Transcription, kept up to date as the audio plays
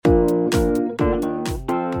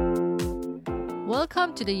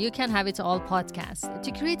Welcome to the You Can Have It All podcast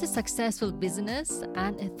to create a successful business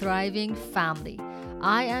and a thriving family.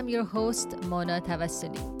 I am your host, Mona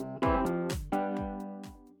Tawassuli.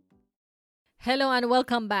 Hello and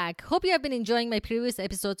welcome back. Hope you have been enjoying my previous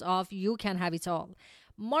episodes of You Can Have It All.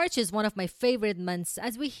 March is one of my favorite months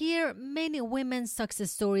as we hear many women's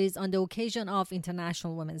success stories on the occasion of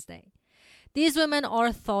International Women's Day. These women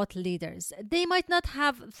are thought leaders. They might not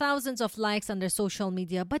have thousands of likes on their social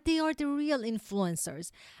media, but they are the real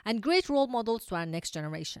influencers and great role models to our next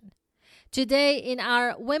generation. Today, in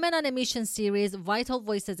our Women on a Mission series, Vital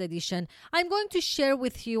Voices edition, I'm going to share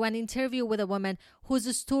with you an interview with a woman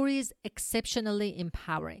whose story is exceptionally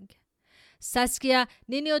empowering. Saskia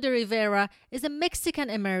Nino de Rivera is a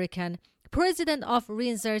Mexican-American president of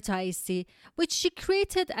Reinserta AC, which she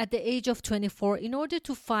created at the age of 24 in order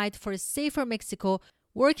to fight for a safer Mexico,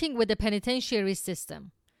 working with the penitentiary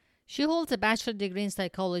system. She holds a bachelor's degree in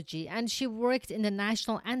psychology and she worked in the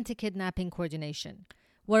National Anti-Kidnapping Coordination,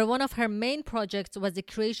 where one of her main projects was the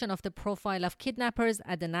creation of the profile of kidnappers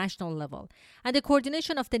at the national level and the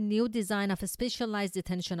coordination of the new design of a specialized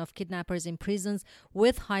detention of kidnappers in prisons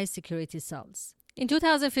with high security cells. In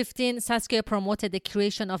 2015, Saskia promoted the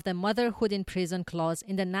creation of the Motherhood in Prison clause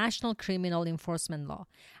in the National Criminal Enforcement Law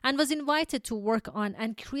and was invited to work on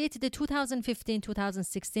and create the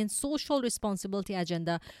 2015-2016 Social Responsibility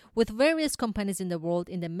Agenda with various companies in the world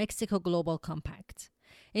in the Mexico Global Compact.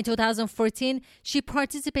 In 2014, she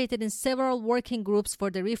participated in several working groups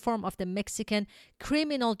for the reform of the Mexican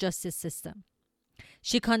criminal justice system.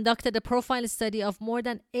 She conducted a profile study of more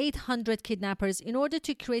than 800 kidnappers in order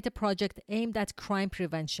to create a project aimed at crime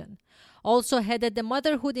prevention. Also headed the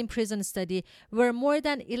Motherhood in Prison study, where more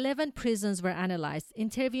than 11 prisons were analyzed,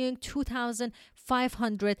 interviewing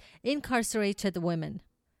 2,500 incarcerated women.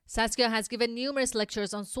 Saskia has given numerous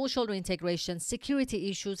lectures on social reintegration, security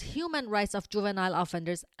issues, human rights of juvenile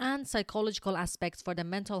offenders, and psychological aspects for the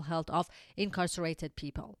mental health of incarcerated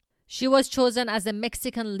people. She was chosen as the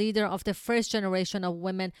Mexican leader of the first generation of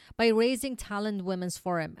women by Raising Talent Women's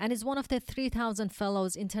Forum and is one of the 3,000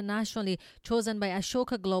 fellows internationally chosen by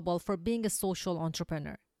Ashoka Global for being a social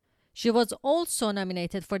entrepreneur. She was also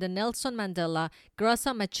nominated for the Nelson Mandela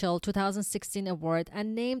Graça Machel 2016 award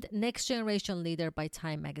and named Next Generation Leader by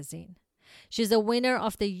Time magazine. She's the winner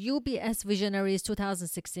of the UBS Visionaries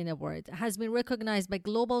 2016 award, has been recognized by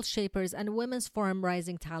Global Shapers and Women's Forum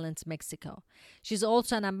Rising Talent Mexico. She's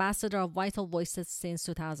also an ambassador of Vital Voices since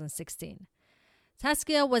 2016.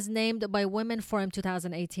 Saskia was named by Women Forum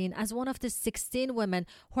 2018 as one of the 16 women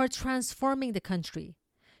who are transforming the country.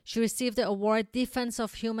 She received the award Defense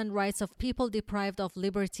of Human Rights of People Deprived of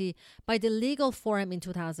Liberty by the Legal Forum in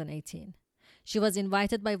 2018. She was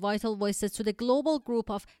invited by Vital Voices to the global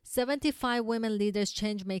group of 75 women leaders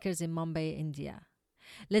changemakers in Mumbai, India.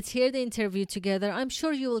 Let's hear the interview together. I'm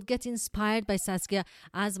sure you will get inspired by Saskia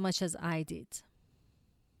as much as I did.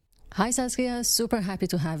 Hi Saskia, super happy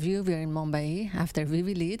to have you. We're in Mumbai after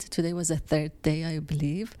Vivi Lead. Today was the third day, I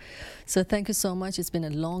believe. So thank you so much. It's been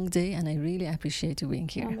a long day and I really appreciate you being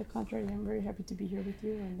here. On the contrary, I'm very happy to be here with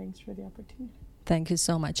you and thanks for the opportunity. Thank you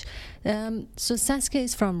so much. So Saskia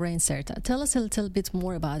is from Reinserta. Tell us a little bit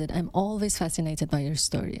more about it. I'm always fascinated by your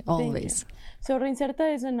story, always. So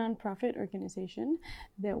Reinserta is a nonprofit organization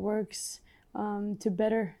that works to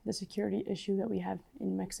better the security issue that we have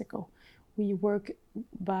in Mexico. We work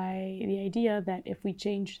by the idea that if we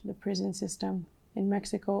change the prison system in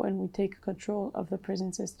Mexico and we take control of the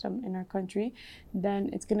prison system in our country, then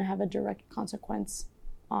it's going to have a direct consequence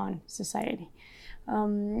on society.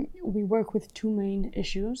 We work with two main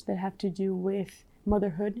issues that have to do with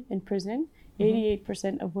motherhood in prison.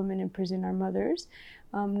 88% of women in prison are mothers.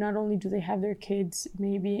 Not only do they have their kids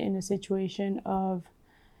maybe in a situation of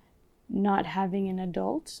not having an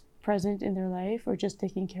adult present in their life or just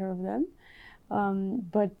taking care of them,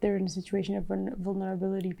 but they're in a situation of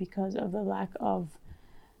vulnerability because of the lack of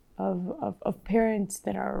parents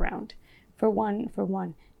that are around, for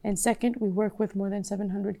one. And second, we work with more than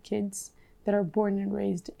 700 kids that are born and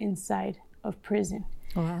raised inside of prison.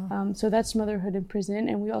 Wow. So that's motherhood in prison.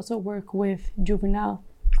 And we also work with juvenile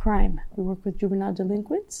crime. We work with juvenile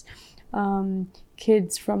delinquents,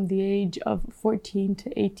 kids from the age of 14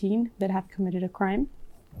 to 18 that have committed a crime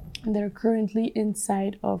and that are currently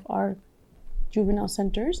inside of our juvenile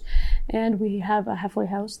centers. And we have a halfway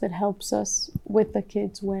house that helps us with the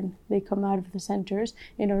kids when they come out of the centers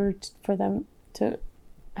in order for them to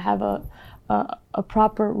have a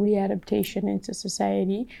proper readaptation into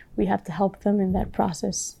society. We have to help them in that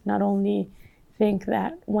process. Not only think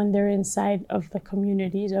that when they're inside of the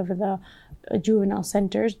communities, of the juvenile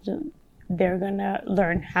centers, they're gonna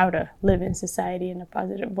learn how to live in society in a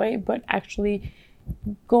positive way, but actually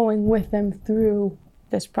going with them through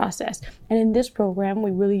this process. And in this program,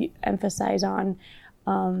 we really emphasize on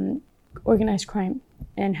organized crime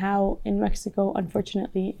and how in Mexico,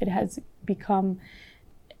 unfortunately, it has become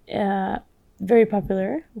very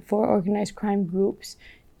popular for organized crime groups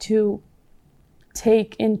to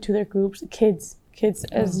take into their groups kids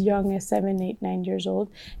as young as 7, 8, 9 years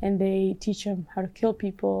old, and they teach them how to kill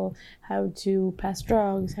people, how to pass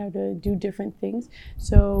drugs, how to do different things.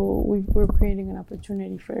 So we're creating an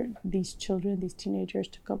opportunity for these children, these teenagers,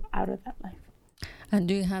 to come out of that life. And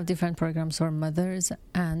do you have different programs for mothers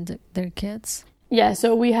and their kids? Yeah,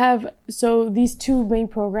 so we have these two main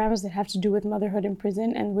programs that have to do with motherhood in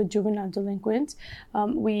prison and with juvenile delinquents.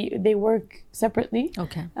 They work separately.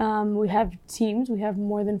 Okay. We have teams. We have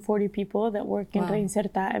more than 40 people that work in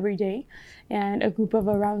Reinserta every day, and a group of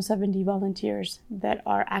around 70 volunteers that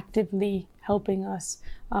are actively helping us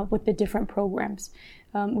with the different programs.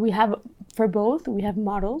 We have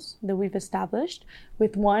models that we've established.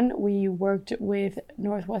 With one, we worked with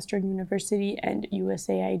Northwestern University and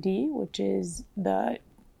USAID, which is the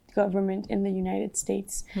government in the United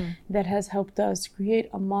States, that has helped us create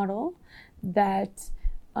a model that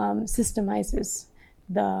systemizes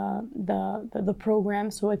the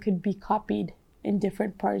program so it could be copied in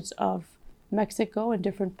different parts of Mexico and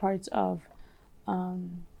different parts of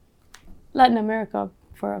Latin America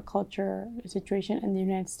for a culture situation in the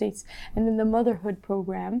United States. And then the motherhood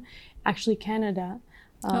program, actually Canada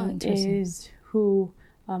is who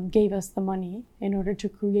gave us the money in order to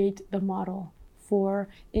create the model for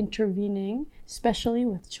intervening, especially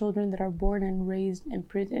with children that are born and raised in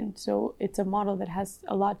prison. So it's a model that has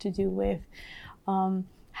a lot to do with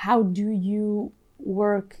how do you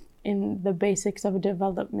work in the basics of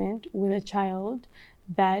development with a child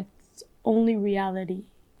that's only reality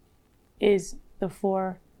is the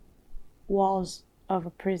 4 walls of a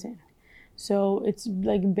prison. So it's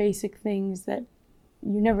like basic things that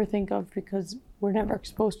you never think of because we're never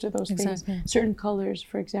exposed to those things. Certain colors,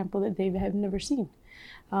 for example, that they have never seen.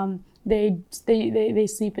 They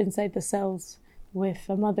sleep inside the cells with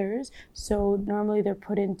the mothers. So normally they're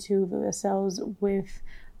put into the cells with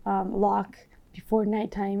lock before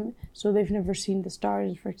nighttime, so they've never seen the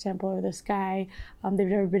stars, for example, or the sky. They've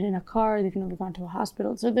never been in a car. They've never gone to a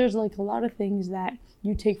hospital. So there's like a lot of things that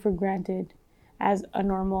you take for granted as a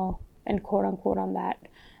normal and quote unquote on that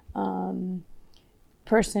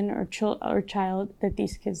person or child that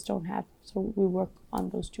these kids don't have. So we work on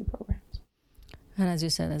those 2 programs. And as you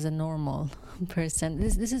said, as a normal person,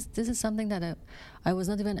 this is something that I was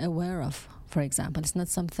not even aware of. For example, it's not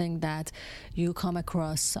something that you come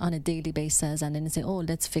across on a daily basis and then you say, oh,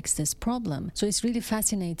 let's fix this problem. So it's really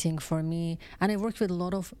fascinating for me. And I worked with a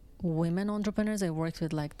lot of women entrepreneurs. I worked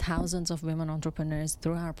with like thousands of women entrepreneurs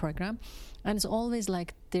through our program. And it's always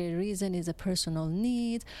like the reason is a personal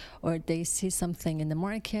need or they see something in the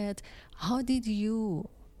market. What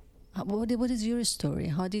is your story?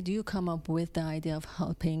 How did you come up with the idea of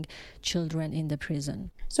helping children in the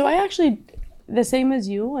prison? So I actually, the same as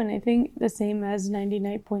you, and I think the same as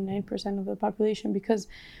 99.9% of the population, because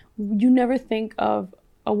you never think of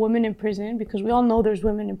a woman in prison, because we all know there's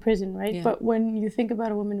women in prison, right? Yeah. But when you think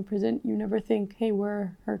about a woman in prison, you never think, hey, where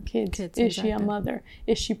are her kids? Is she a mother?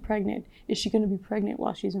 Is she pregnant? Is she going to be pregnant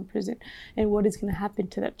while she's in prison? And what is going to happen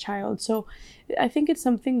to that child? So I think it's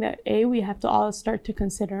something that, we have to all start to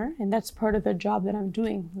consider, and that's part of the job that I'm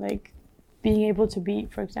doing, like being able to be,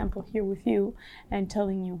 for example, here with you and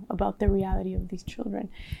telling you about the reality of these children.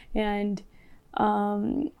 And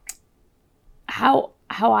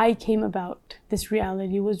how I came about this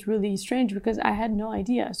reality was really strange because I had no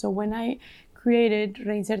idea. So when I created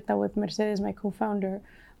Reinserta with Mercedes, my co-founder,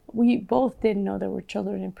 we both didn't know there were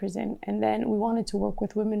children in prison. And then we wanted to work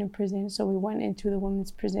with women in prison. So we went into the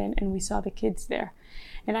women's prison and we saw the kids there.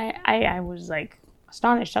 And I was like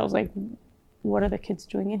astonished. I was like, what are the kids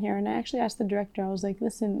doing in here? And I actually asked the director, I was like,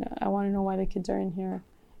 listen, I want to know why the kids are in here.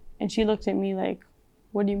 And she looked at me like,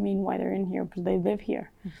 what do you mean why they're in here? Because they live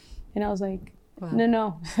here. And I was like, wow.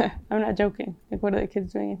 No, I'm not joking. Like, what are the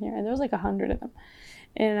kids doing in here? And there was like 100 of them.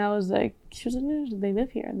 And I was like, she was like, no, they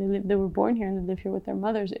live here. They were born here and they live here with their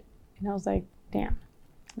mothers. And I was like, damn,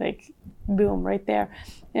 like, boom, right there.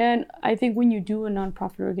 And I think when you do a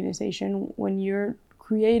nonprofit organization, when you're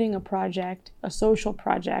creating a project, a social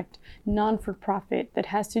project, non-for-profit, that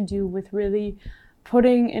has to do with really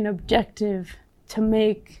putting an objective to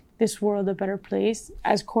make this world a better place,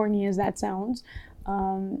 as corny as that sounds,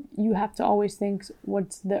 you have to always think,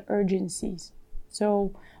 what's the urgencies?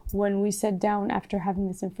 So when we sat down after having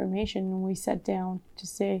this information, and we sat down to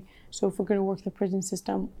say, so if we're going to work the prison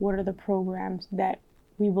system, what are the programs that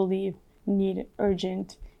we believe need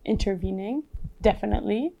urgent intervening?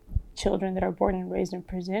 definitely children that are born and raised in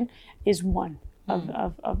prison is one of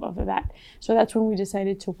that. So that's when we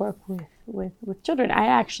decided to work with children. I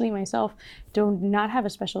actually myself do not have a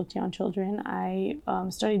specialty on children. I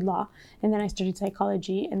studied law, and then I studied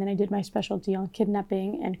psychology, and then I did my specialty on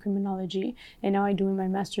kidnapping and criminology, and now I'm doing my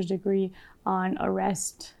master's degree on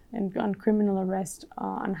arrest and on criminal arrest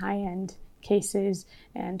on high-end cases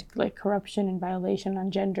and like corruption and violation on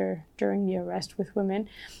gender during the arrest with women.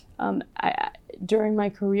 During my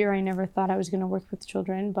career, I never thought I was going to work with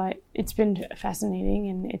children, but it's been fascinating,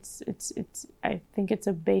 and it's I think it's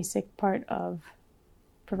a basic part of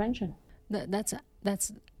prevention. That's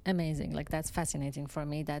amazing. Like, that's fascinating for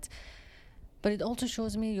me. But it also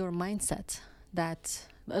shows me your mindset, that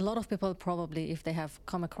a lot of people probably, if they have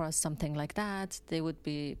come across something like that, they would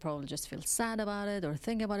be probably just feel sad about it or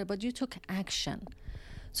think about it, but you took action.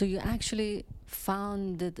 So you actually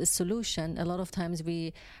found the solution. A lot of times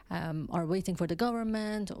we are waiting for the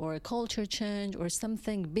government or a culture change or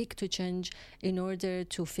something big to change in order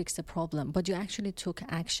to fix the problem. But you actually took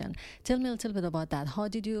action. Tell me a little bit about that. How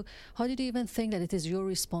did you even think that it is your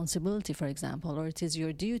responsibility, for example, or it is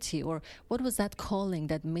your duty, or what was that calling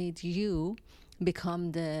that made you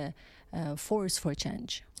become the force for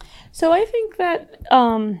change? So I think that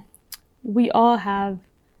we all have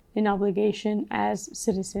an obligation as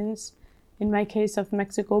citizens, in my case of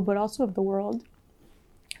Mexico, but also of the world,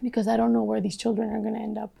 because I don't know where these children are going to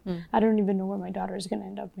end up. I don't even know where my daughter is going to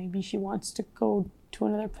end up. Maybe she wants to go to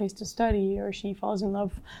another place to study, or she falls in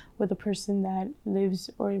love with a person that lives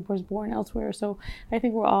or was born elsewhere. So I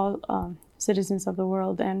think we're all citizens of the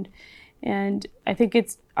world, and I think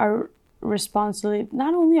it's our responsibility,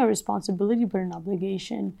 not only our responsibility, but an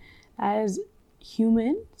obligation as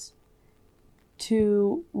humans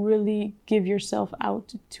to really give yourself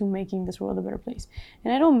out to making this world a better place.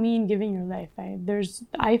 And I don't mean giving your life. I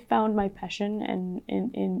found my passion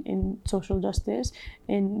in social justice,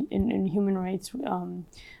 in human rights,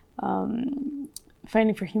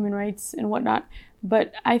 fighting for human rights and whatnot.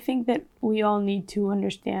 But I think that we all need to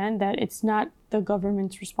understand that it's not the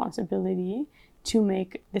government's responsibility to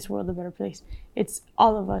make this world a better place. It's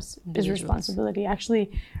all of us is responsibility. Actually,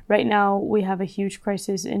 right now we have a huge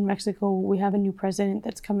crisis in Mexico. We have a new president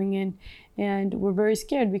that's coming in, and we're very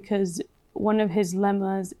scared because one of his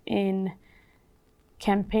lemmas in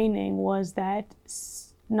campaigning was that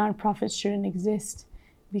nonprofits shouldn't exist,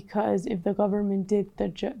 because if the government did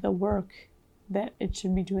the work that it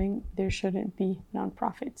should be doing, there shouldn't be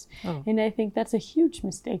nonprofits. And I think that's a huge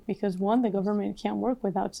mistake, because one, the government can't work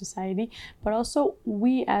without society, but also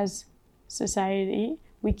we as society,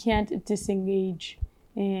 we can't disengage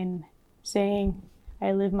in saying,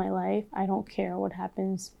 I live my life, I don't care what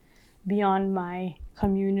happens beyond my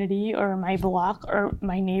community or my block or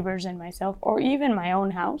my neighbors and myself or even my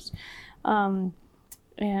own house. And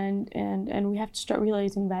we have to start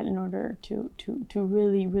realizing that in order to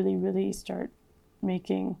really, really, really start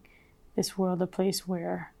making this world a place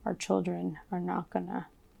where our children are not gonna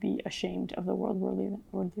be ashamed of the world we're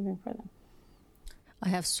leaving for them. I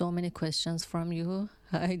have so many questions from you.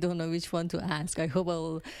 I don't know which one to ask. I hope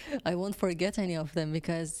I won't forget any of them,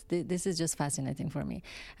 because this is just fascinating for me.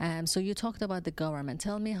 So you talked about the government.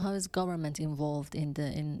 Tell me, how is government involved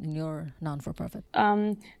in your non-for-profit?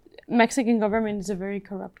 Mexican government is a very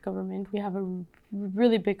corrupt government. We have a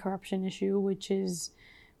really big corruption issue, which is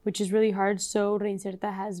really hard. So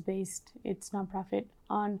Reinserta has based its nonprofit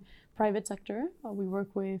on private sector. We work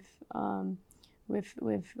with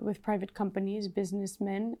private companies,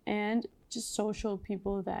 businessmen, and just social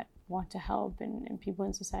people that want to help, and people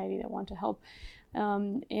in society that want to help.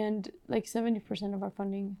 And like 70% of our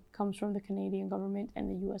funding comes from the Canadian government and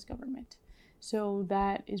the US government. So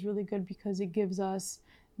that is really good, because it gives us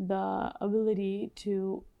the ability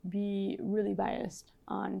to be really biased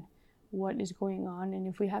on what is going on. And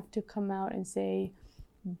if we have to come out and say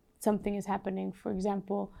something is happening, for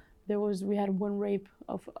example, we had one rape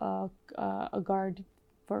of a guard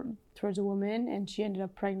towards a woman, and she ended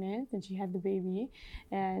up pregnant and she had the baby,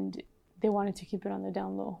 and they wanted to keep it on the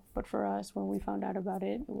down low. But for us, when we found out about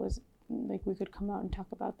it, it was like we could come out and talk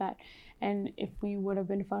about that. And if we would have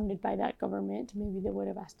been funded by that government, maybe they would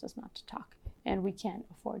have asked us not to talk, and we can't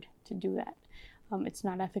afford to do that. It's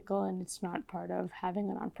not ethical, and it's not part of having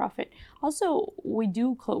a nonprofit. Also, we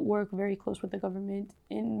do work very close with the government,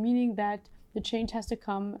 in meaning that the change has to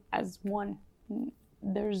come as one.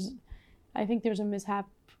 I think there's a mishap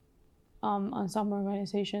on some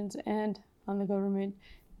organizations and on the government,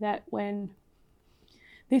 that when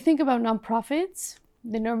they think about nonprofits,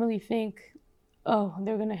 they normally think, oh,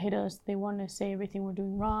 they're going to hit us. They want to say everything we're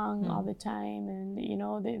doing wrong all the time. And,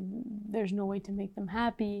 there's no way to make them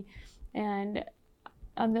happy. And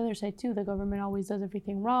on the other side too, the government always does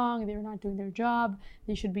everything wrong. They're not doing their job.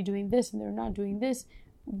 They should be doing this and they're not doing this.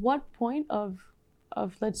 What point of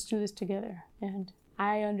let's do this together? And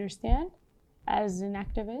I understand as an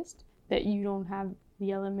activist that you don't have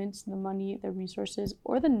the elements, the money, the resources,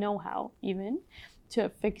 or the know-how even to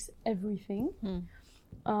fix everything.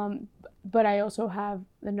 But I also have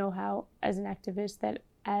the know-how as an activist that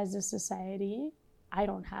as a society, I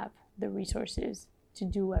don't have the resources to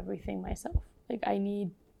do everything myself. Like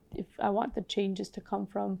if I want the changes to come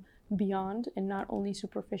from beyond and not only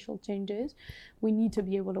superficial changes, we need to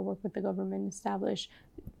be able to work with the government,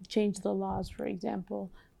 change the laws, for example,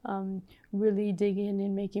 really dig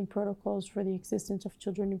in making protocols for the existence of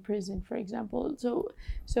children in prison, for example.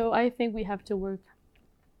 So I think we have to work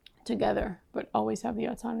together, but always have the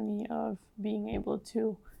autonomy of being able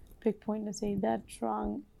to pinpoint and say that's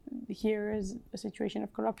wrong. Here is a situation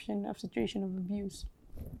of corruption, a situation of abuse.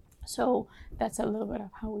 So that's a little bit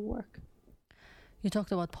of how we work. You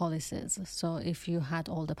talked about policies. So if you had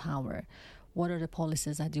all the power, what are the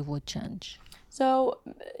policies that you would change? So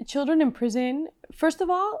children in prison, first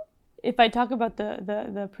of all, if I talk about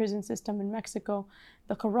the prison system in Mexico,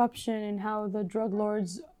 the corruption and how the drug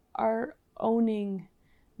lords are owning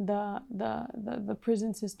the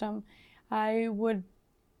prison system, I would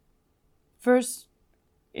first,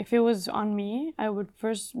 if it was on me, I would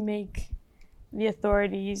first make the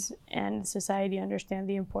authorities and society understand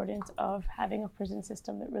the importance of having a prison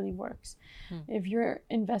system that really works. If you're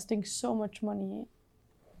investing so much money,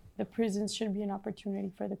 the prisons should be an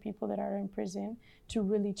opportunity for the people that are in prison to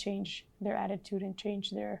really change their attitude and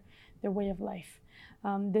change their way of life.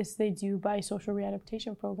 This they do by social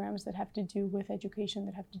readaptation programs that have to do with education,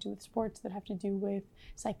 that have to do with sports, that have to do with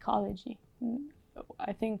psychology.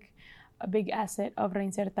 I think a big asset of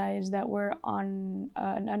Reinserta is that we're on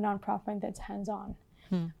a nonprofit that's hands-on.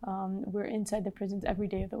 We're inside the prisons every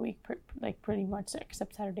day of the week, like pretty much,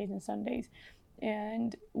 except Saturdays and Sundays,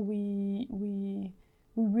 and we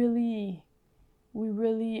really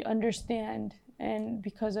understand. And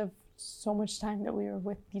because of so much time that we are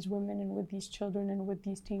with these women and with these children and with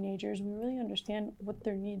these teenagers, we really understand what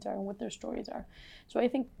their needs are and what their stories are. So I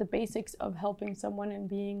think the basics of helping someone and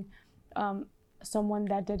being someone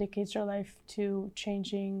that dedicates their life to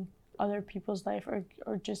changing other people's life,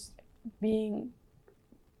 or just being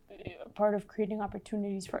part of creating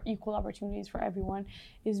opportunities for equal opportunities for everyone,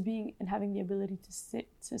 is being and having the ability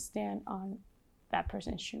to stand on that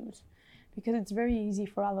person's shoes. Because it's very easy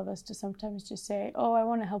for all of us to sometimes just say, oh, I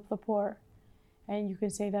want to help the poor. And you can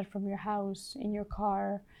say that from your house, in your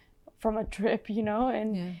car, from a trip, and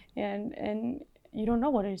you don't know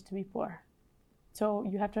what it is to be poor. So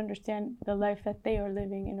you have to understand the life that they are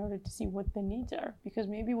living in order to see what the needs are. Because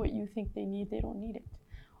maybe what you think they need, they don't need it.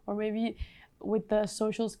 Or maybe with the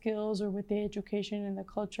social skills or with the education and the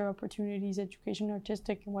culture opportunities, education,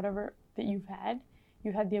 artistic, and whatever that you had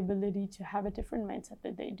the ability to have a different mindset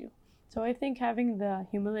that they do. So I think having the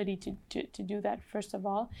humility to do that, first of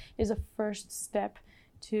all, is a first step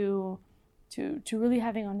to really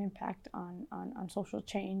having an impact on social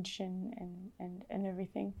change and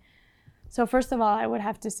everything. So first of all, I would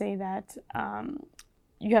have to say that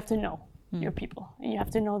you have to know your people, and you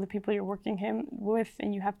have to know the people you're working with,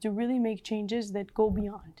 and you have to really make changes that go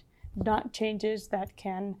beyond, not changes that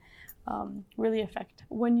can really affect.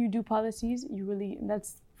 When you do policies,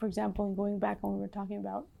 that's, for example, in going back when we were talking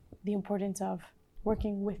about the importance of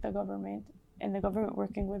working with the government, and the government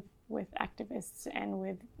working with activists and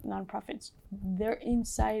with nonprofits. They're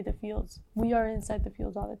inside the fields. We are inside the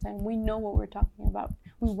fields all the time. We know what we're talking about.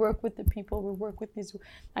 We work with the people. We work with these.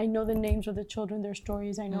 I know the names of the children, their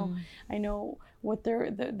stories. I know what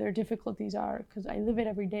their difficulties are, because I live it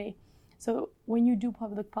every day. So when you do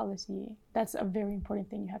public policy, that's a very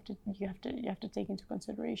important thing you have to take into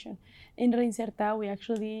consideration. In Reinserta, we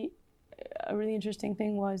actually, a really interesting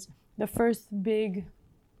thing was the first big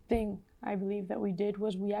thing I believe that we did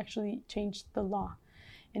was we actually changed the law.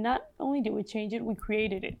 And not only did we change it, we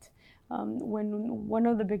created it. When one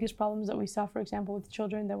of the biggest problems that we saw, for example, with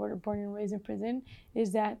children that were born and raised in prison,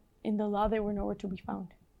 is that in the law they were nowhere to be found.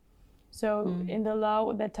 So in the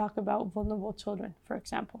law that talk about vulnerable children, for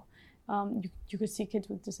example, you could see kids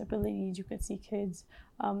with disabilities, you could see kids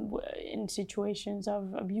in situations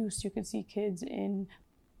of abuse, you could see kids in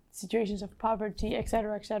situations of poverty,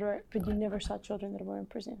 etc., but you never saw children that were in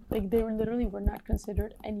prison. Like, they were not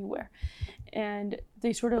considered anywhere. And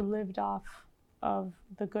they sort of lived off of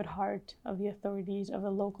the good heart of the authorities, of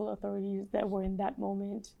the local authorities that were in that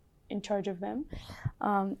moment in charge of them,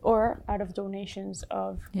 or out of donations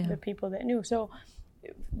of the people that knew. So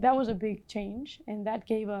that was a big change, and that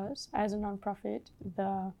gave us, as a nonprofit,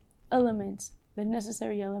 the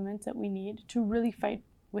necessary elements that we need to really fight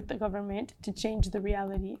with the government to change the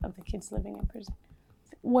reality of the kids living in prison.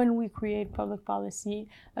 When we create public policy,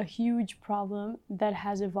 a huge problem that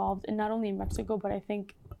has evolved, and not only in Mexico, but I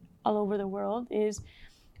think all over the world, is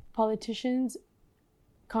politicians,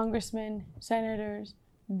 congressmen, senators,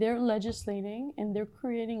 they're legislating and they're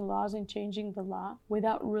creating laws and changing the law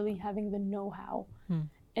without really having the know-how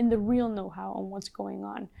and the real know-how on what's going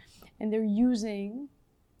on. And they're using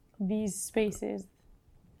these spaces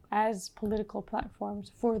as political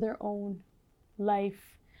platforms for their own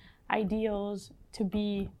life ideals, to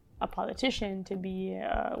be a politician, to be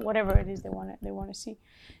whatever it is they want to see.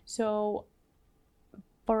 So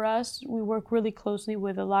for us, we work really closely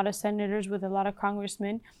with a lot of senators, with a lot of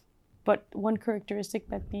congressmen. But one characteristic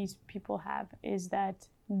that these people have is that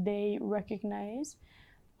they recognize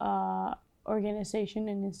organization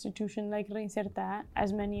and institution like Reinserta,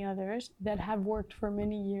 as many others, that have worked for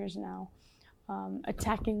many years now,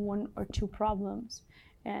 attacking one or two problems,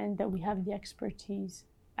 and that we have the expertise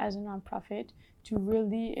as a nonprofit to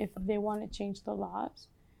really, if they want to change the laws,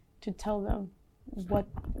 to tell them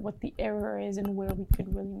what the error is and where we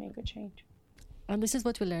could really make a change. And this is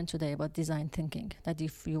what we learned today about design thinking, that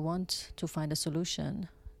if you want to find a solution,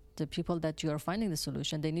 the people that you are finding the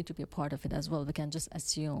solution, they need to be a part of it as well. We can't just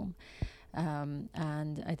assume. And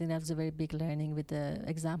I think that was a very big learning with the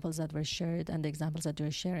examples that were shared and the examples that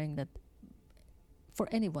you're sharing, that for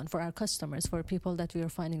anyone, for our customers, for people that we are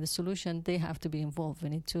finding the solution, they have to be involved. We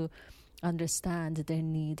need to understand their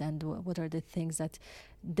need and what are the things that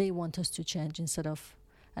they want us to change instead of...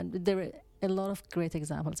 And there are a lot of great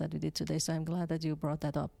examples that we did today, so I'm glad that you brought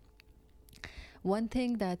that up. One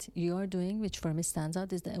thing that you are doing, which for me stands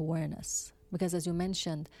out, is the awareness. Because as you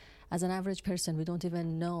mentioned, as an average person, we don't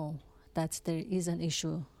even know that there is an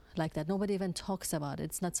issue like that. Nobody even talks about it.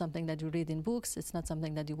 It's not something that you read in books. It's not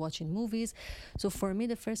something that you watch in movies. So for me,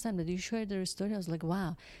 the first time that you shared your story, I was like,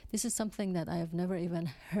 wow, this is something that I have never even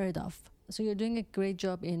heard of. So you're doing a great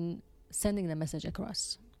job in sending the message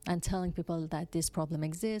across and telling people that this problem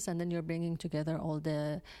exists, and then you're bringing together all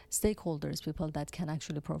the stakeholders, people that can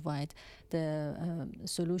actually provide the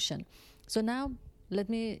solution. So now let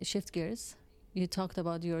me shift gears. You talked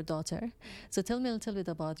about your daughter. So tell me a little bit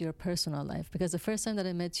about your personal life, because the first time that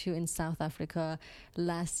I met you in South Africa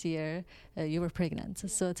last year, you were pregnant.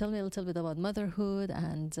 So tell me a little bit about motherhood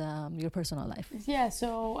and your personal life. Yeah,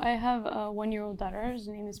 so I have a 1-year-old daughter. Her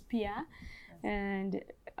name is Pia. And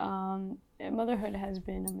motherhood has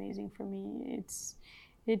been amazing for me.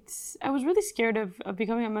 I was really scared of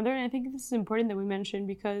becoming a mother, and I think this is important that we mention,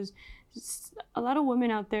 because a lot of women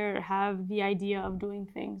out there have the idea of doing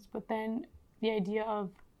things, but then the idea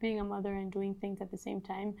of being a mother and doing things at the same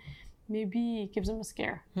time maybe gives them a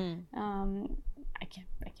scare. I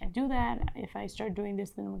can't do that. If I start doing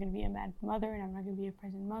this, then I'm going to be a bad mother, and I'm not going to be a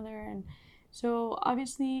present mother. And so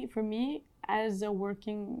obviously for me, as a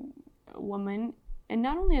working woman, and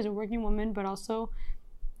not only as a working woman, but also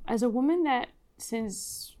as a woman that,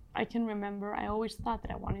 since I can remember, I always thought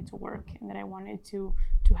that I wanted to work and that I wanted to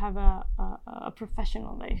have a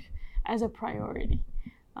professional life as a priority.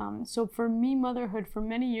 So for me, motherhood for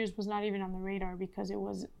many years was not even on the radar, because it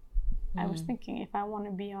was, I was thinking, if I want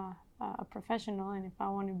to be a professional, and if I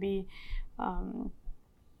want to be,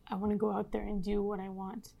 I want to go out there and do what I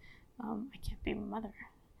want, I can't be a mother.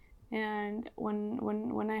 And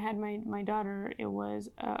when I had my daughter, it was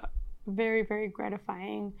a very, very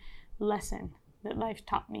gratifying lesson that life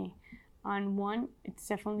taught me. On one, it's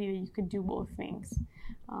definitely that you could do both things.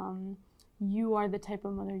 You are the type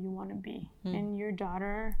of mother you want to be. And your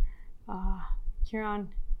daughter, Kieran,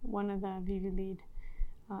 one of the Vivi Lead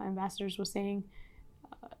ambassadors, was saying,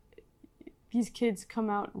 these kids come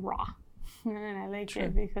out raw. And I like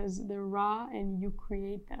it because they're raw and you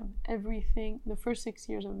create them. Everything, the first 6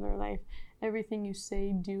 years of their life, everything you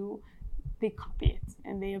say, do, they copy it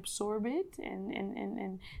and they absorb it, and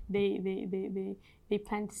they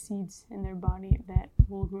plant seeds in their body that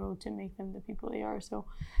will grow to make them the people they are. So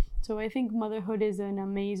I think motherhood is an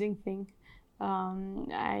amazing thing.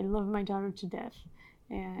 I love my daughter to death.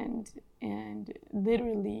 And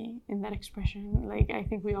literally in that expression, like, I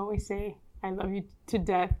think we always say, I love you to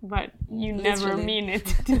death, but you never mean it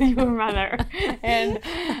to your mother. And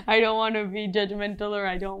I don't want to be judgmental, or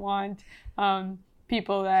I don't want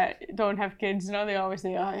people that don't have kids, they always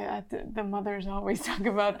say, oh yeah, the mothers always talk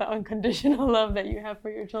about the unconditional love that you have for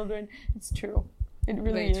your children. It's true. It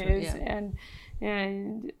really is. Yeah.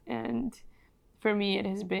 And for me, it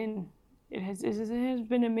has been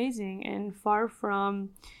amazing, and far from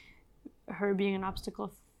her being an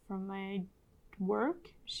obstacle from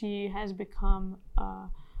work, she has become a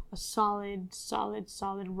solid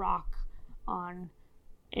rock on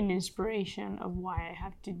an inspiration of why I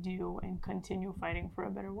have to do and continue fighting for a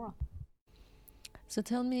better world. So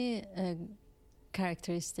tell me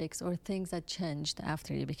characteristics or things that changed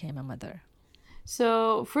after you became a mother.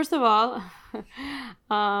 So first of all,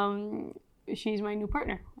 she's my new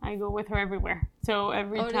partner. I go with her everywhere. So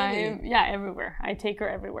every time, really? Yeah, everywhere. I take her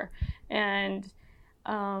everywhere. And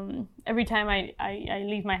every time I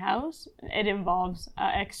leave my house, it involves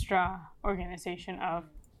extra organization of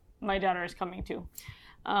my daughter is coming too.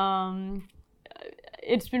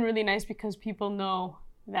 It's been really nice because people know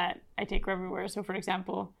that I take her everywhere. So for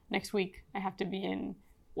example, next week I have to be in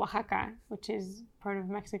Oaxaca, which is part of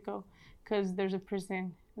Mexico, because there's a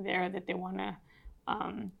prison there that they want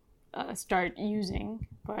to start using,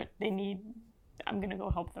 but I'm going to go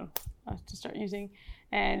help them to start using.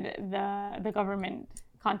 And the government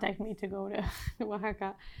contacted me to go to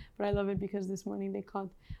Oaxaca, but I love it because this morning they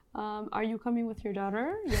called, are you coming with your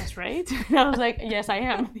daughter? Yes, right? And I was like, yes, I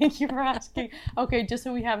am. Thank you for asking. Okay, just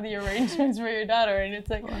so we have the arrangements for your daughter. And it's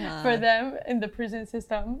like, for them in the prison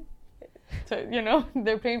system, so,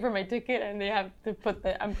 they're paying for my ticket and they have to put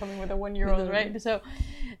that I'm coming with a 1-year-old, right? So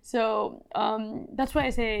that's why I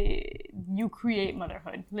say you create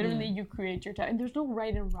motherhood. Literally, you create your child. And there's no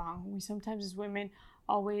right and wrong. We sometimes as women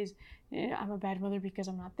always, I'm a bad mother because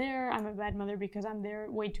I'm not there. I'm a bad mother because I'm there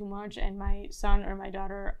way too much and my son or my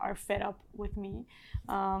daughter are fed up with me.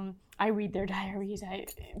 I read their diaries.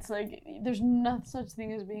 It's like there's no such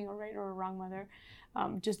thing as being a right or a wrong mother.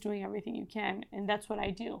 Just doing everything you can. And that's what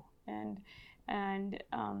I do. And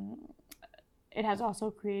it has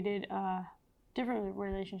also created a different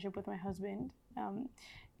relationship with my husband.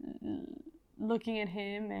 Looking at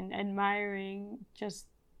him and admiring just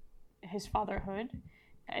his fatherhood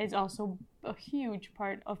is also a huge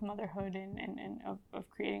part of motherhood and of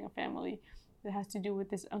creating a family that has to do with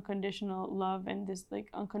this unconditional love and this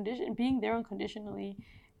being there unconditionally,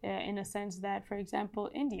 in a sense that, for example,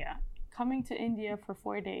 coming to India for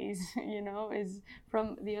 4 days, is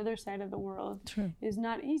from the other side of the world. True. Is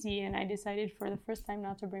not easy. And I decided for the first time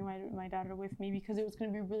not to bring my daughter with me because it was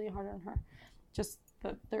going to be really hard on her. Just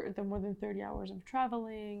the more than 30 hours of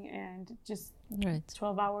traveling and just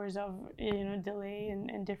 12 hours of, delay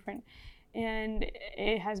and different. And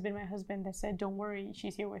it has been my husband that said, don't worry,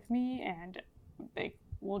 she's here with me and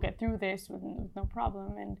we'll get through this with no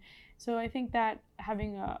problem. And so I think that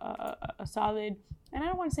having a solid, and I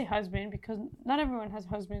don't want to say husband because not everyone has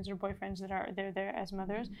husbands or boyfriends that are there as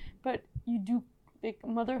mothers, but you do,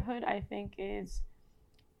 motherhood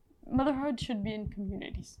should be in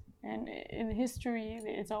communities. And in history,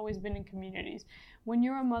 it's always been in communities. When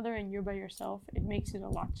you're a mother and you're by yourself, it makes it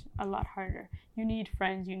a lot harder. You need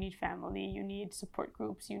friends, you need family, you need support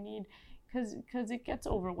groups, because it gets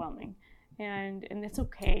overwhelming. And it's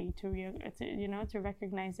okay to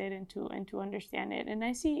recognize it and to understand it. And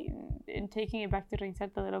I see, in taking it back to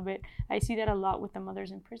Rincert a little bit, I see that a lot with the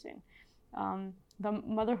mothers in prison. The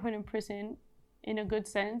motherhood in prison, in a good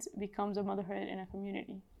sense, becomes a motherhood in a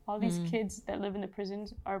community. All these kids that live in the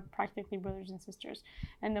prisons are practically brothers and sisters.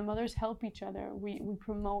 And the mothers help each other. We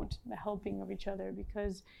promote the helping of each other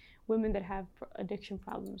because women that have addiction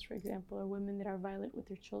problems, for example, or women that are violent with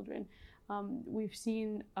their children, we've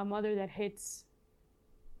seen a mother that hits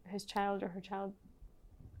his child or her child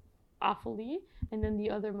awfully, and then the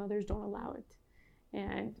other mothers don't allow it.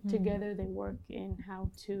 And together they work in how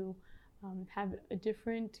to have a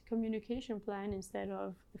different communication plan instead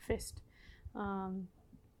of the fist.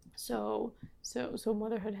 So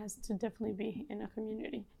motherhood has to definitely be in a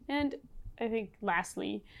community. And I think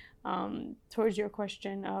lastly, towards your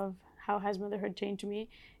question of how has motherhood changed me,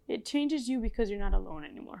 it changes you because you're not alone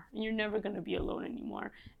anymore. And you're never going to be alone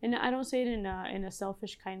anymore. And I don't say it in a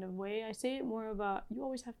selfish kind of way. I say it more about you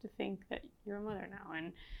always have to think that you're a mother now.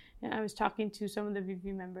 And I was talking to some of the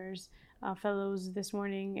VP members, fellows this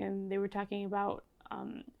morning, and they were talking about,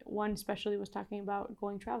 one especially was talking about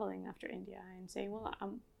going traveling after India and saying, well,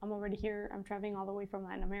 I'm already here. I'm traveling all the way from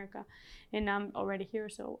Latin America and I'm already here.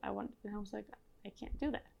 So and I was like, I can't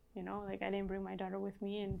do that. I didn't bring my daughter with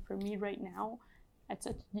me. And for me right now, at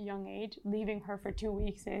such a young age, leaving her for 2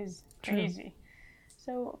 weeks is crazy.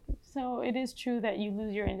 True. So it is true that you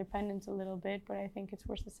lose your independence a little bit, but I think it's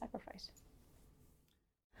worth the sacrifice.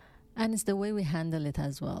 And it's the way we handle it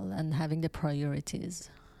as well, and having the priorities.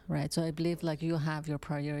 right? So I believe like you have your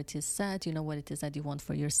priorities set, you know what it is that you want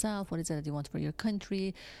for yourself, what is it that you want for your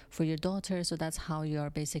country, for your daughter. So that's how you're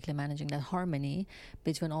basically managing that harmony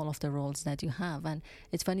between all of the roles that you have. And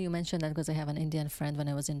it's funny you mentioned that, because I have an Indian friend when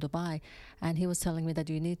I was in Dubai, and he was telling me that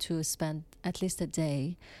you need to spend at least a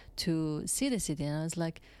day to see the city. And I was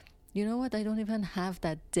like, you know what, I don't even have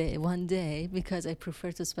that day, one day, because I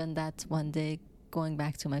prefer to spend that one day going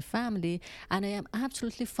back to my family, and I am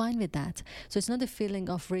absolutely fine with that. So it's not a feeling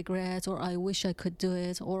of regret or I wish I could do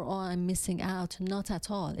it, or oh, I'm missing out. Not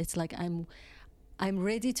at all. It's like I'm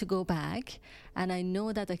ready to go back, and I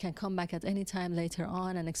know that I can come back at any time later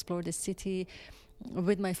on and explore the city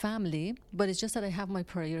with my family. But it's just that I have my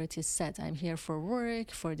priorities set. I'm here for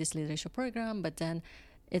work, for this leadership program, but then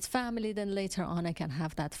it's family, then later on I can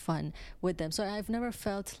have that fun with them. So I've never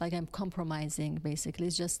felt like I'm compromising, basically.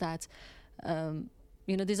 It's just that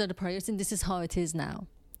these are the priorities, and this is how it is now,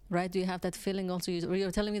 right? Do you have that feeling also?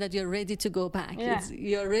 You're telling me that you're ready to go back. Yeah.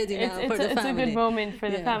 You're ready now for the family. It's a good moment for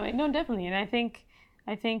the family. No, definitely. And I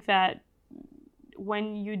think that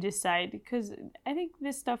when you decide, because I think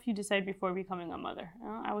this stuff you decide before becoming a mother.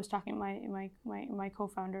 I was talking to my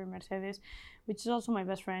co-founder Mercedes, which is also my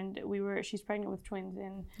best friend. She's pregnant with twins,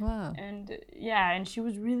 and wow. And she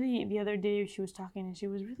was really, the other day she was talking and she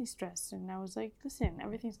was really stressed, and I was like, listen,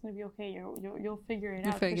 everything's gonna be okay. You'll figure it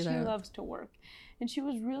out, because she loves to work, and she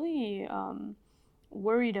was really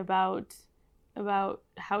worried about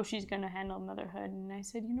how she's gonna handle motherhood. And I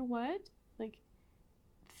said, you know what, like,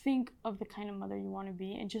 think of the kind of mother you want to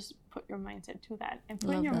be and just put your mindset to that. And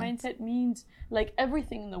putting your mindset means, like,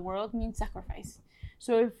 everything in the world means sacrifice.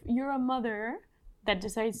 So if you're a mother that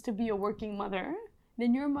decides to be a working mother,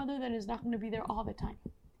 then you're a mother that is not going to be there all the time.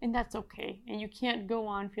 And that's okay. And you can't go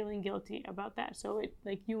on feeling guilty about that. So it,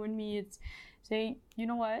 like you and me, it's say, you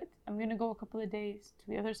know what, I'm going to go a couple of days to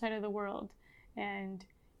the other side of the world, and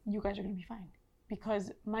you guys are going to be fine.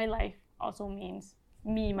 Because my life also means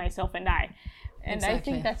me, myself, and I. And exactly. I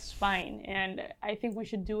think that's fine. And I think we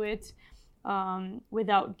should do it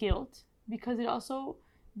without guilt, because it also,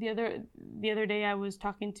 the other day I was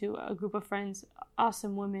talking to a group of friends,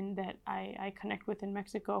 awesome women that I connect with in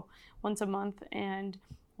Mexico once a month. And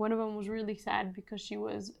one of them was really sad because she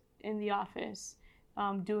was in the office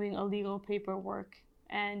doing illegal paperwork.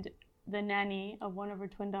 And the nanny of one of her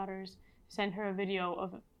twin daughters sent her a video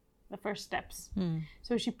of the first steps.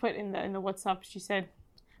 So she put in the WhatsApp, she said,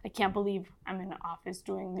 I can't believe I'm in the office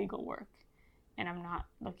doing legal work and I'm not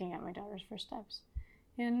looking at my daughter's first steps.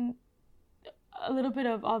 And a little bit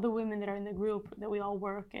of all the women that are in the group that we all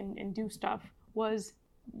work and do stuff was,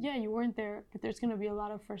 yeah, you weren't there, but there's going to be a lot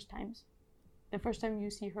of first times. The first time you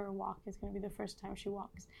see her walk is going to be the first time she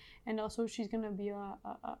walks. And also she's going to be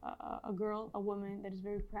a girl, a woman that is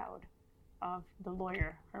very proud of the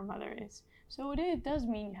lawyer her mother is. So it does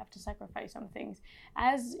mean you have to sacrifice some things,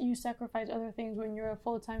 as you sacrifice other things when you're a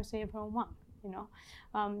full-time stay-at-home mom.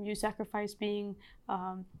 You sacrifice being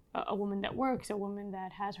a woman that works, a woman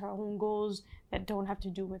that has her own goals that don't have to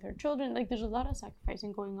do with her children. Like, there's a lot of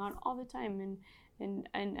sacrificing going on all the time,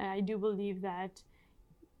 and I do believe that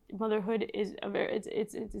motherhood is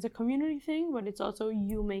it's a community thing, but it's also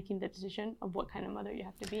you making the decision of what kind of mother you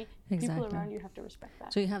have to be. Exactly. People around you have to respect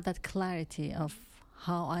that. So you have that clarity of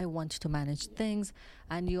how I want to manage things,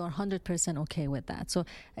 and you are 100% okay with that. So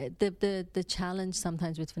the challenge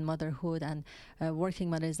sometimes between motherhood and working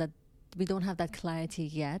mother is that we don't have that clarity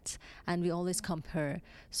yet, and we always compare.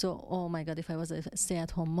 So, oh my God, if I was a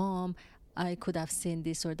stay-at-home mom, I could have seen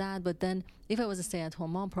this or that. But then if I was a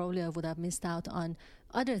stay-at-home mom, probably I would have missed out on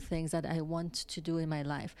other things that I want to do in my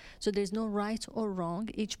life. So there's no right or wrong.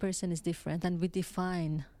 Each person is different, and we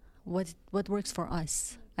define what works for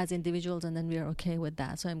us as individuals, and then we are okay with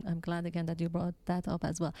that. So I'm glad again that you brought that up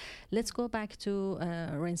as well. Let's go back to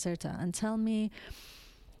Reinserta and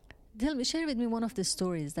share with me one of the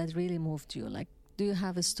stories that really moved you. Like, do you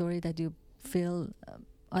have a story that you feel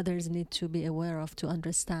others need to be aware of to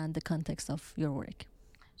understand the context of your work?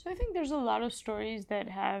 So I think there's a lot of stories that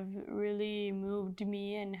have really moved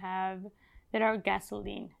me and that are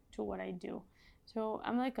gasoline to what I do. So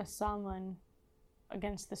I'm like a salmon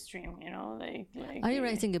against the stream, like are you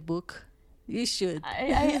writing a book? You should.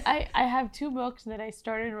 I have 2 books that I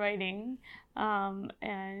started writing,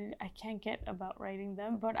 and I can't get about writing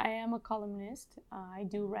them, but I am a columnist. I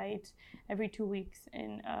do write every 2 weeks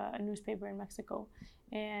in a newspaper in Mexico,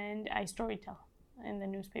 and I storytell in the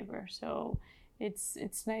newspaper. So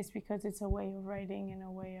it's nice because it's a way of writing and a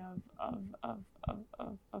way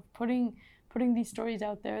of putting these stories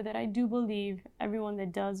out there that I do believe everyone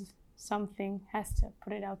that does something has to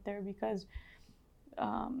put it out there, because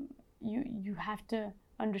you have to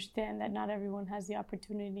understand that not everyone has the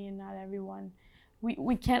opportunity, and not everyone,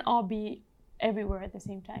 we can't all be everywhere at the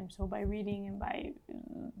same time. So by reading and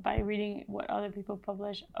by reading what other people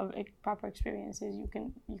publish of proper experiences, you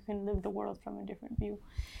can live the world from a different view.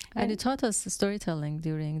 And you taught us storytelling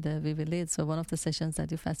during the Vivid Lead. So one of the sessions that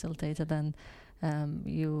you facilitated and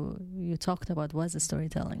you talked about was the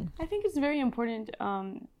storytelling. I think it's very important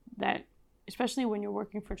that, especially when you're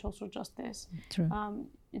working for social justice, True.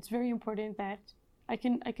 It's very important that I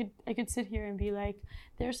could sit here and be like,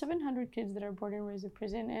 there are 700 kids that are born and raised in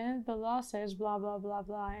prison, and the law says blah blah blah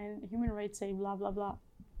blah, and human rights say blah blah blah.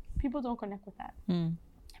 People don't connect with that.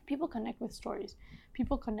 People connect with stories.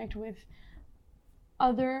 People connect with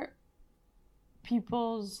other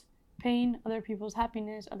people's pain, other people's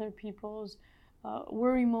happiness, other people's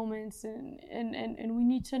worry moments, and we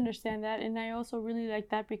need to understand that. And I also really like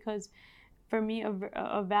that because, for me,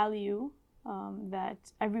 a value that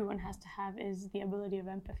everyone has to have is the ability of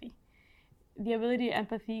empathy. The ability of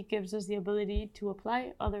empathy gives us the ability to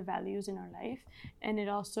apply other values in our life, and it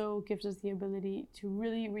also gives us the ability to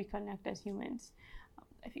really reconnect as humans.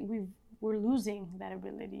 I think we're losing that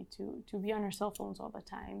ability to be on our cell phones all the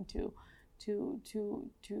time.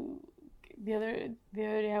 The other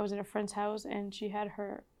day I was at a friend's house, and she had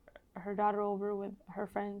her daughter over with her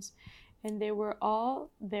friends, and they were all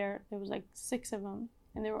there. There was like 6 of them.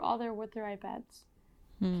 And they were all there with their iPads,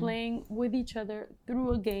 playing with each other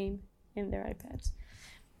through a game in their iPads.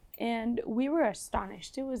 And we were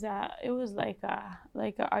astonished. It was like,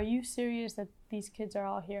 are you serious that these kids are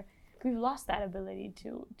all here? We've lost that ability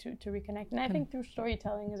to reconnect. And I think through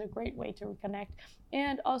storytelling is a great way to reconnect.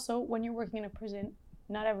 And also, when you're working in a prison,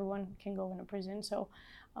 not everyone can go in a prison. So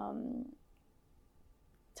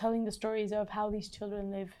telling the stories of how these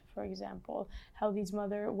children live, for example, how these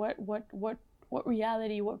what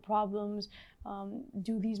reality, what problems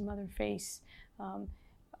do these mothers face?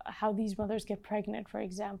 How these mothers get pregnant, for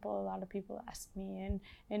example. A lot of people ask me,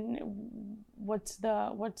 and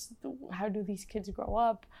how do these kids grow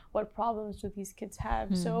up? What problems do these kids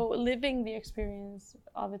have? So living the experience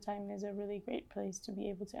all the time is a really great place to be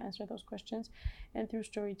able to answer those questions. And through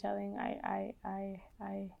storytelling, I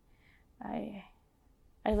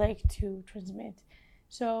like to transmit.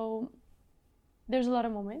 So there's a lot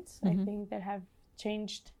of moments, I think, that have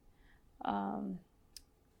changed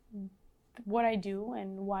what I do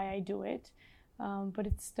and why I do it. But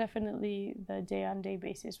it's definitely the day-on-day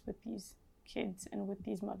basis with these kids and with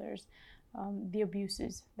these mothers. The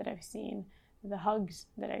abuses that I've seen, the hugs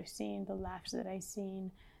that I've seen, the laughs that I've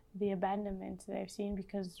seen, the abandonment that I've seen,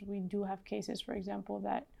 because we do have cases, for example,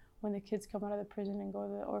 that when the kids come out of the prison and go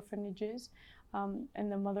to the orphanages,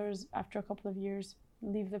 and the mothers, after a couple of years,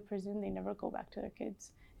 leave the prison, they never go back to their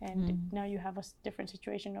kids. And now you have a different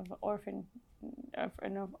situation of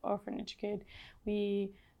an orphanage kid. We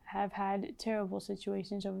have had terrible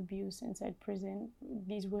situations of abuse inside prison.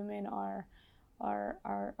 These women are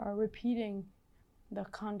repeating the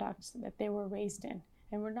conducts that they were raised in.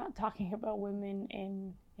 And we're not talking about women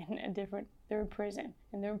in a different, they're in prison,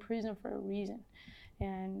 and they're in prison for a reason.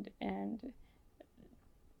 And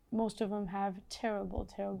most of them have terrible,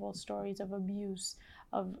 terrible stories of abuse,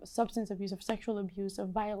 of substance abuse, of sexual abuse, of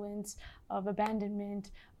violence, of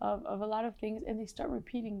abandonment, of a lot of things, and they start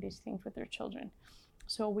repeating these things with their children.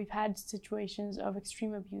 So we've had situations of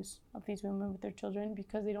extreme abuse of these women with their children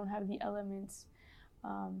because they don't have the elements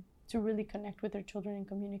to really connect with their children and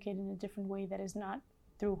communicate in a different way that is not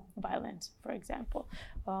through violence, for example.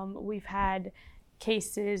 We've had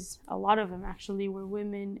cases, a lot of them actually, where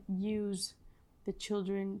women use the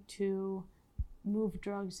children to move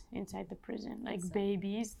drugs inside the prison, like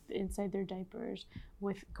babies inside their diapers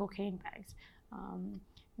with cocaine bags.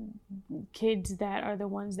 Kids that are the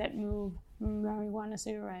ones that move marijuana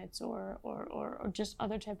cigarettes or just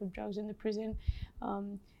other type of drugs in the prison,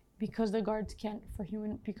 because the guards can't,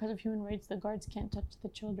 because of human rights, the guards can't touch the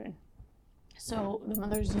children. So the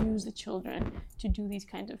mothers use the children to do these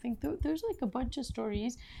kinds of things. There's like a bunch of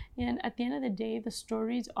stories, and at the end of the day, the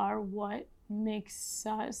stories are what makes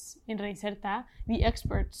us in Reinserta the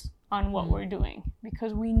experts on what we're doing,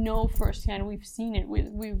 because we know firsthand, we've seen it,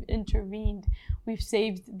 we've intervened, we've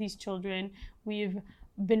saved these children, we've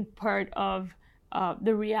been part of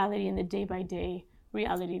the reality and the day-by-day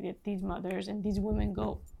reality that these mothers and these women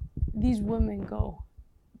go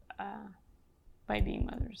by being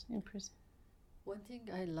mothers in prison. One thing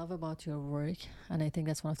I love about your work, and I think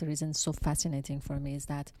that's one of the reasons so fascinating for me, is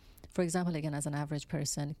that, for example, again, as an average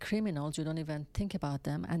person, criminals, you don't even think about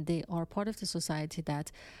them, and they are part of the society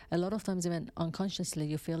that a lot of times, even unconsciously,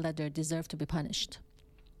 you feel that they deserve to be punished.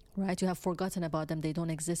 Right, you have forgotten about them. They don't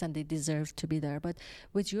exist and they deserve to be there. But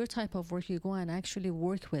with your type of work, you go and actually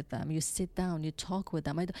work with them. You sit down, you talk with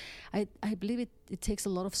them. I believe it takes a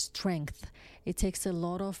lot of strength. It takes a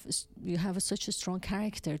lot of, you have such a strong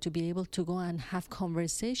character to be able to go and have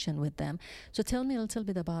conversation with them. So tell me a little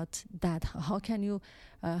bit about that. How can you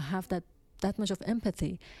have that much of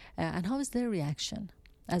empathy? And how is their reaction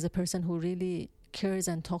as a person who really cares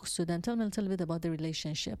and talks to them? Tell me a little bit about the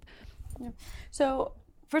relationship. Yeah. So,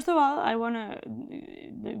 first of all, I want to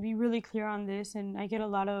be really clear on this, and I get a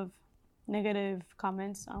lot of negative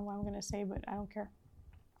comments on what I'm going to say, but I don't care.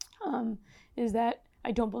 Is that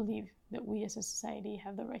I don't believe that we as a society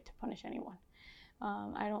have the right to punish anyone.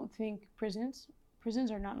 I don't think prisons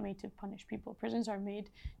are not made to punish people. Prisons are made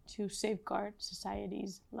to safeguard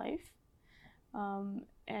society's life,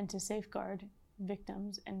 and to safeguard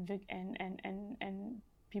victims and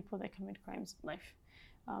people that commit crimes' life.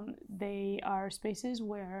 They are spaces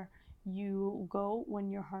where you go when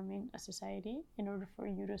you're harming a society in order for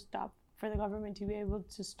you to stop, for the government to be able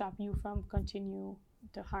to stop you from continue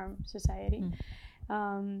to harm society.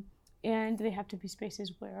 And they have to be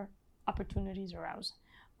spaces where opportunities arouse.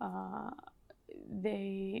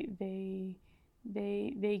 They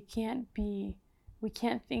can't be, we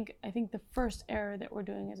can't think, I think the first error that we're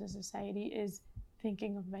doing as a society is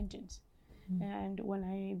thinking of vengeance. And when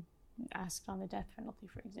I asked on the death penalty,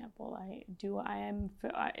 for example,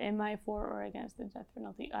 am I for or against the death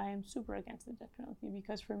penalty? I am super against the death penalty,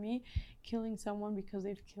 because for me, killing someone because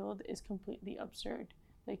they've killed is completely absurd.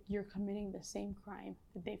 Like, you're committing the same crime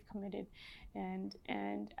that they've committed, and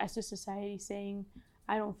as a society saying,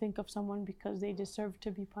 I don't think of someone because they deserve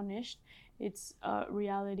to be punished, it's a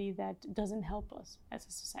reality that doesn't help us as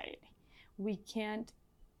a society. We can't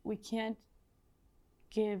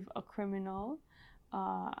give a criminal,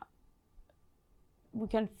 we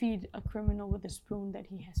can feed a criminal with a spoon that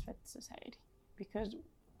he has fed society, because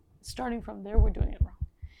starting from there, we're doing it wrong.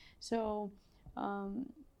 So,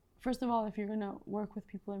 first of all, if you're going to work with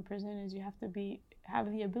people in prison, is you have to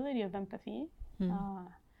have the ability of empathy,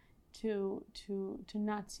 to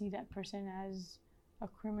not see that person as a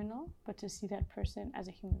criminal, but to see that person as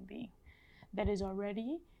a human being that is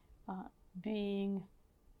already being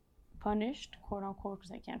punished, quote unquote,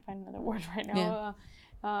 because I can't find another word right now.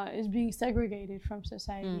 Is being segregated from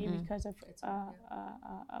society because of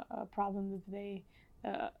a problem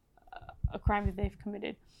that a crime that they've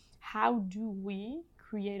committed. How do we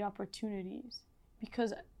create opportunities?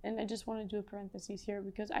 Because, and I just want to do a parenthesis here,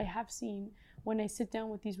 because I have seen, when I sit down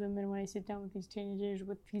with these women, when I sit down with these teenagers,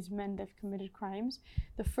 with these men that have committed crimes,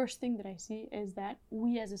 the first thing that I see is that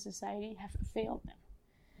we as a society have failed them.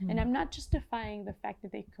 And I'm not justifying the fact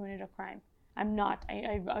that they committed a crime. I'm not.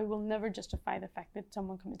 I will never justify the fact that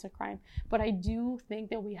someone commits a crime. But I do think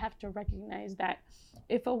that we have to recognize that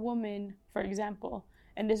if a woman, for example,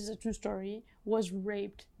 and this is a true story, was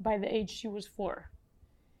raped by the age she was 4,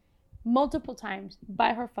 multiple times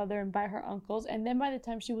by her father and by her uncles, and then by the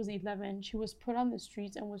time she was 11, she was put on the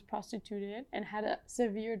streets and was prostituted and had a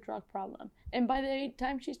severe drug problem. And by the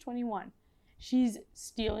time she's 21, she's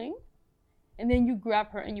stealing, and then you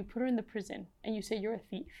grab her and you put her in the prison and you say you're a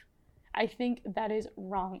thief. I think that is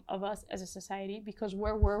wrong of us as a society, because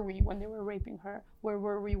where were we when they were raping her? Where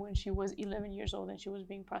were we when she was 11 years old and she was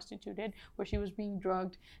being prostituted, where she was being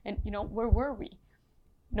drugged? And, where were we?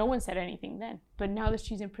 No one said anything then. But now that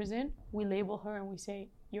she's in prison, we label her and we say,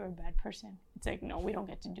 you're a bad person. It's like, no, we don't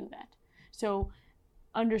get to do that. So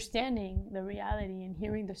understanding the reality and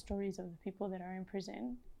hearing the stories of the people that are in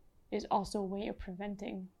prison is also a way of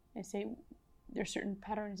preventing, and say, there's certain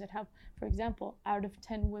patterns that have, for example, out of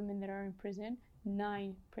 10 women that are in prison,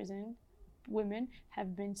 9 prison women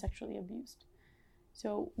have been sexually abused.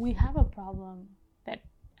 So we have a problem that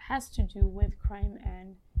has to do with crime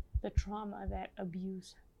and the trauma that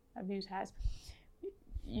abuse has.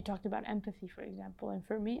 You talked about empathy, for example, and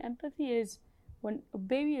for me, empathy is when a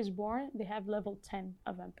baby is born, they have level 10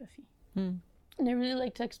 of empathy. And I really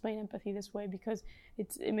like to explain empathy this way, because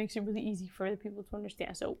it makes it really easy for the people to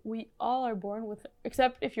understand. So we all are born with,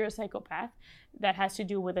 except if you're a psychopath, that has to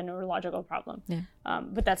do with a neurological problem.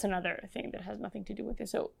 But that's another thing that has nothing to do with it.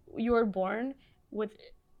 So you're born with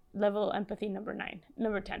level empathy number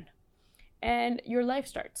 10. And your life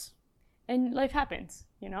starts. And life happens,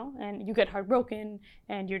 and you get heartbroken,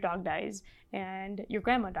 and your dog dies, and your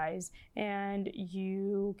grandma dies, and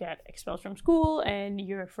you get expelled from school, and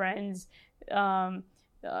your friends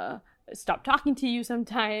stop talking to you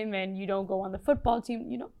sometime, and you don't go on the football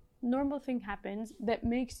team. Normal thing happens that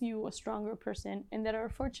makes you a stronger person, and that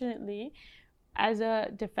unfortunately, as a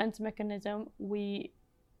defense mechanism, we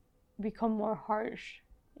become more harsh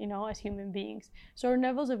as human beings. So our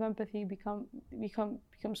levels of empathy become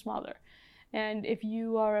smaller. And if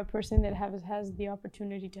you are a person that has the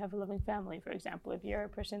opportunity to have a loving family, for example, if you're a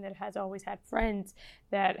person that has always had friends,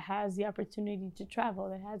 that has the opportunity to travel,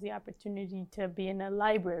 that has the opportunity to be in a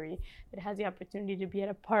library, that has the opportunity to be at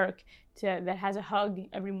a park, that has a hug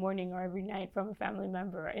every morning or every night from a family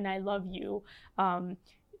member, and I love you,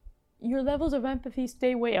 your levels of empathy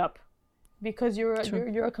stay way up, because you're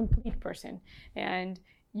a complete person, and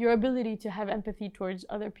your ability to have empathy towards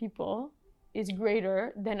other people is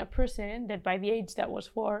greater than a person that by the age that was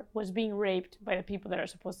 4 was being raped by the people that are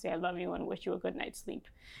supposed to say I love you and wish you a good night's sleep,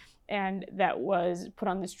 and that was put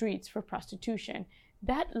on the streets for prostitution.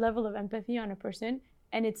 That level of empathy on a person,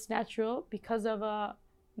 and it's natural because of a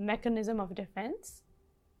mechanism of defense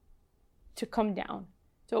to come down.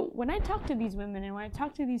 So when I talk to these women and when I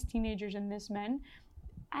talk to these teenagers and these men,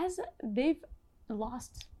 as they've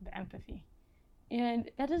lost the empathy,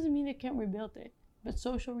 and that doesn't mean they can't rebuild it. But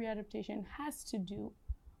social readaptation has to do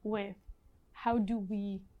with how do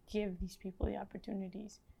we give these people the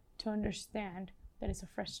opportunities to understand that it's a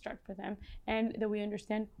fresh start for them, and that we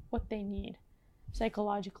understand what they need.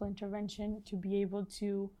 Psychological intervention to be able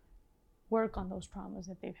to work on those traumas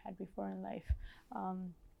that they've had before in life.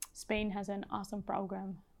 Spain has an awesome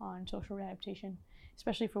program on social readaptation,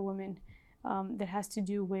 especially for women, that has to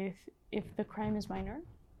do with if the crime is minor,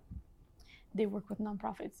 they work with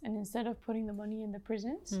nonprofits, and instead of putting the money in the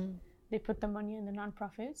prisons, they put the money in the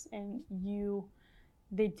nonprofits, and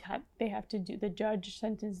they have to do, the judge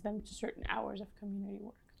sentenced them to certain hours of community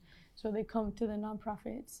work. So they come to the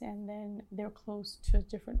nonprofits, and then they're close to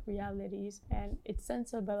different realities, and it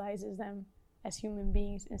sensibilizes them as human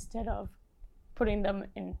beings instead of putting them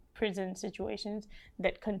in prison situations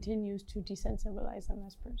that continues to desensibilize them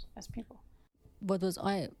as people. What was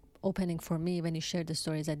eye-opening for me when you shared the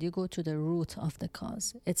story is that you go to the root of the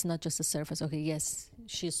cause. It's not just the surface. Okay, yes,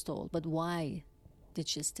 she stole, but why did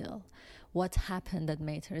she steal? What happened that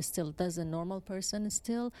made her steal? Does a normal person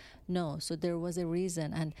steal? No. So there was a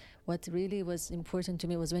reason. And what really was important to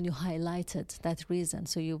me was when you highlighted that reason.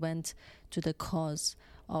 So you went to the cause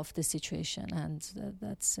of the situation, and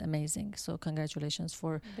that's amazing. So congratulations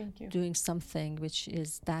for doing something which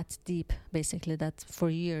is that deep, basically, that for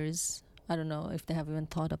years, I don't know if they have even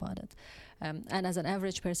thought about it. And as an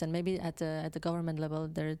average person, maybe at the government level,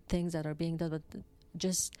 there are things that are being done, but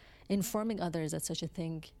just informing others that such a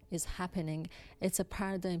thing is happening, it's a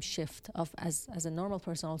paradigm shift of, as a normal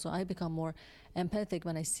person also, I become more empathic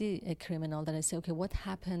when I see a criminal, that I say, okay, what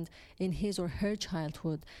happened in his or her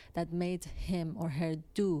childhood that made him or her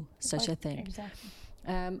do such a thing? Exactly.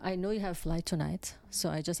 I know you have a flight tonight, so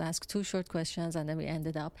I just asked 2 short questions and then we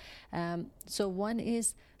ended up. So one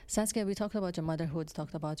is, Saskia, we talked about your motherhood,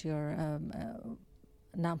 talked about your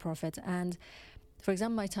nonprofit, and for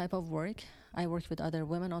example, my type of work, I work with other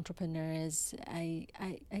women entrepreneurs. I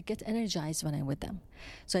get energized when I'm with them.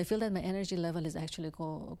 So I feel that my energy level is actually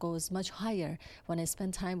goes much higher when I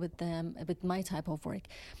spend time with them, with my type of work.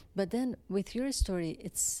 But then with your story,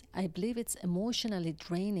 I believe it's emotionally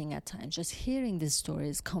draining at times, just hearing these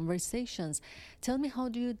stories, conversations. Tell me, how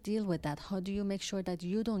do you deal with that? How do you make sure that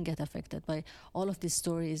you don't get affected by all of these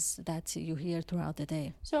stories that you hear throughout the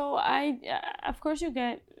day? So of course you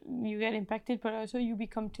get impacted, but also you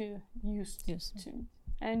become used to,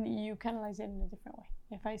 and you canalize it in a different way.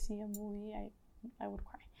 If I see a movie, I would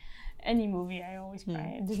cry. Any movie, I always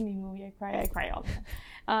cry. A Disney movie, I cry all the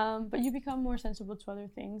time. But you become more sensible to other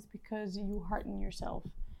things because you hearten yourself,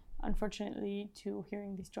 unfortunately, to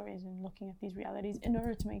hearing these stories and looking at these realities in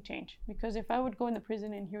order to make change. Because if I would go in the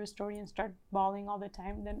prison and hear a story and start bawling all the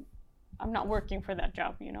time, then I'm not working for that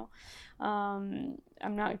job,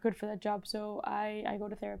 I'm not good for that job. So I go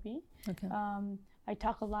to therapy. Okay. I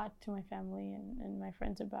talk a lot to my family and my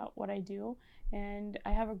friends about what I do, and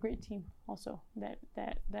I have a great team also that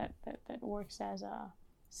works as a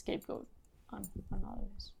scapegoat on all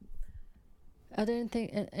of this. Are there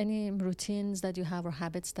any routines that you have or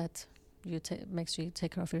habits that makes you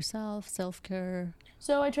take care of yourself, self-care?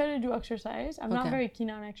 So I try to do exercise. I'm not very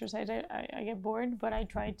keen on exercise. I get bored, but I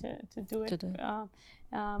try to do it.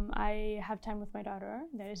 I have time with my daughter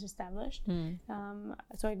that is established.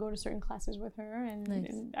 So I go to certain classes with her,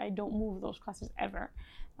 and I don't move those classes ever.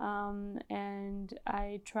 And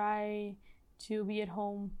I try to be at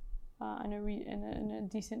home in a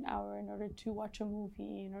decent hour in order to watch a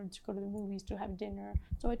movie, in order to go to the movies, to have dinner.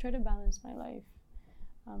 So I try to balance my life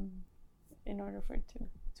in order for it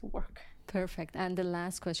to work. Perfect. And the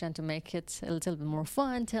last question, to make it a little bit more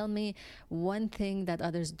fun, tell me one thing that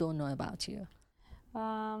others don't know about you.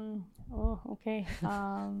 Okay.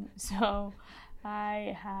 So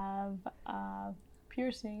I have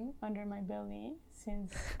piercing under my belly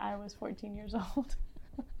since I was 14 years old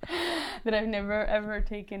that I've never ever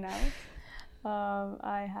taken out.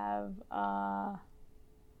 I have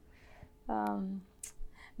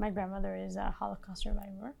my grandmother is a Holocaust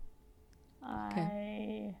survivor.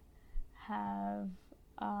 Okay. I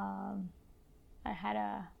had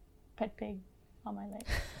a pet pig on my leg.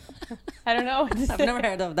 I don't know what to say. I've never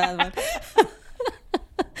heard of that one.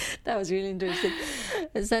 That was really interesting.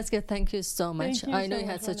 Saskia, thank you so much. I know you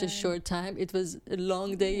had such a short time. It was a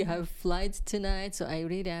long day. You have flight tonight, so I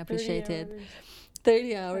really appreciate it.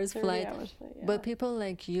 30 hours flight. Yeah. But people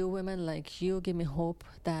like you, women like you, give me hope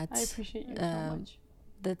that I appreciate you so much.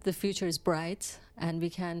 That the future is bright and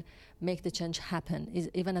we can make the change happen.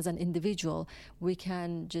 Even as an individual, we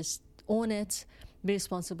can just own it, be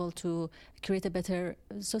responsible to create a better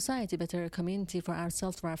society, better community for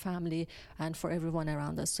ourselves, for our family, and for everyone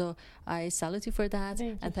around us. So I salute you for that,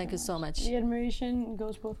 thank you so much. The admiration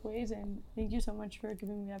goes both ways, and thank you so much for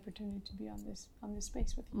giving me the opportunity to be on this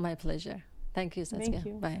space with you. My pleasure. Thank you, Saskia. Thank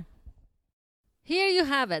you. Bye. Here you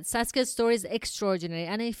have it. Saskia's story is extraordinary,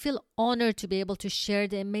 and I feel honored to be able to share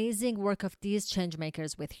the amazing work of these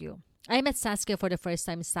changemakers with you. I met Saskia for the first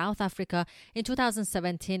time in South Africa in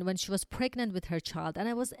 2017 when she was pregnant with her child, and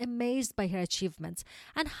I was amazed by her achievements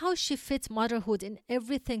and how she fits motherhood in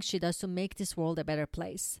everything she does to make this world a better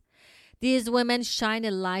place. These women shine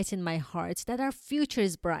a light in my heart that our future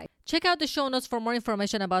is bright. Check out the show notes for more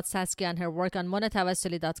information about Saskia and her work on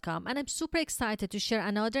monatawassoli.com, and I'm super excited to share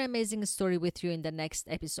another amazing story with you in the next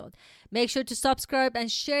episode. Make sure to subscribe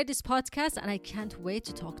and share this podcast, and I can't wait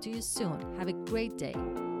to talk to you soon. Have a great day.